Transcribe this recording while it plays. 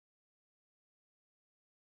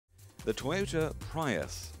The Toyota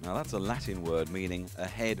Prius. Now that's a Latin word meaning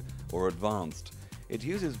ahead or advanced. It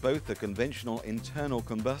uses both a conventional internal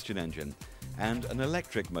combustion engine and an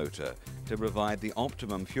electric motor to provide the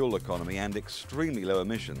optimum fuel economy and extremely low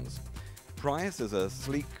emissions. Prius is a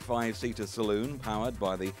sleek 5-seater saloon powered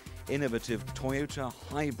by the innovative Toyota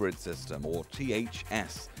Hybrid System, or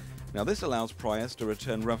THS. Now this allows Prius to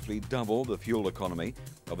return roughly double the fuel economy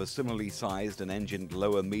of a similarly sized and engined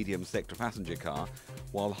lower medium sector passenger car,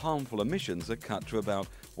 while harmful emissions are cut to about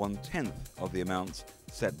 1/10 of the amounts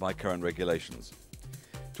set by current regulations.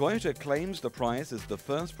 Toyota claims the Prius is the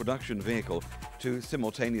first production vehicle to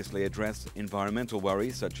simultaneously address environmental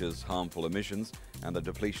worries such as harmful emissions and the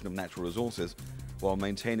depletion of natural resources, while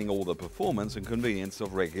maintaining all the performance and convenience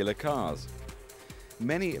of regular cars.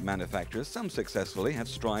 Many manufacturers, some successfully, have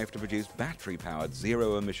strived to produce battery-powered,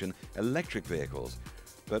 zero-emission electric vehicles,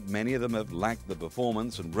 but many of them have lacked the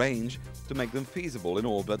performance and range to make them feasible in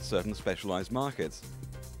all but certain specialized markets.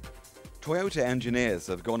 Toyota engineers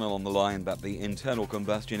have gone along the line that the internal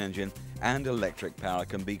combustion engine and electric power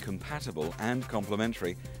can be compatible and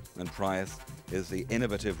complementary, and Prius is the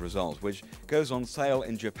innovative result, which goes on sale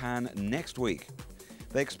in Japan next week.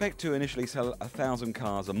 They expect to initially sell 1,000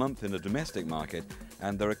 cars a month in the domestic market,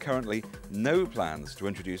 and there are currently no plans to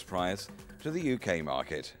introduce Prius to the UK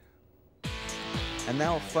market. And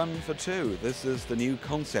now fun for two. This is the new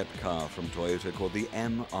concept car from Toyota called the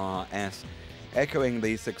MRS. Echoing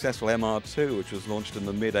the successful MR2, which was launched in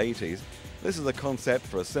the mid-80s, this is a concept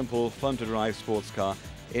for a simple, fun-to-drive sports car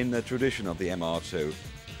in the tradition of the MR2.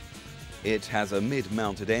 It has a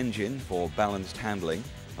mid-mounted engine for balanced handling,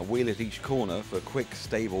 a wheel at each corner for quick,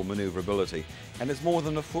 stable maneuverability, and is more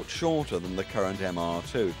than a foot shorter than the current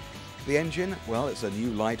MR2. The engine, well, it's a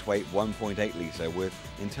new lightweight 1.8 litre with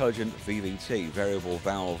intelligent VVT, variable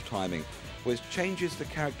valve timing, which changes the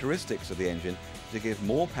characteristics of the engine to give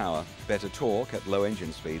more power, better torque at low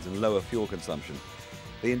engine speeds and lower fuel consumption.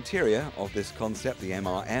 The interior of this concept, the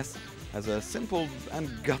MRS, has a simple and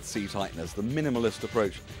gutsy tightness, the minimalist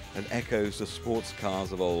approach that echoes the sports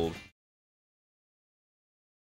cars of old.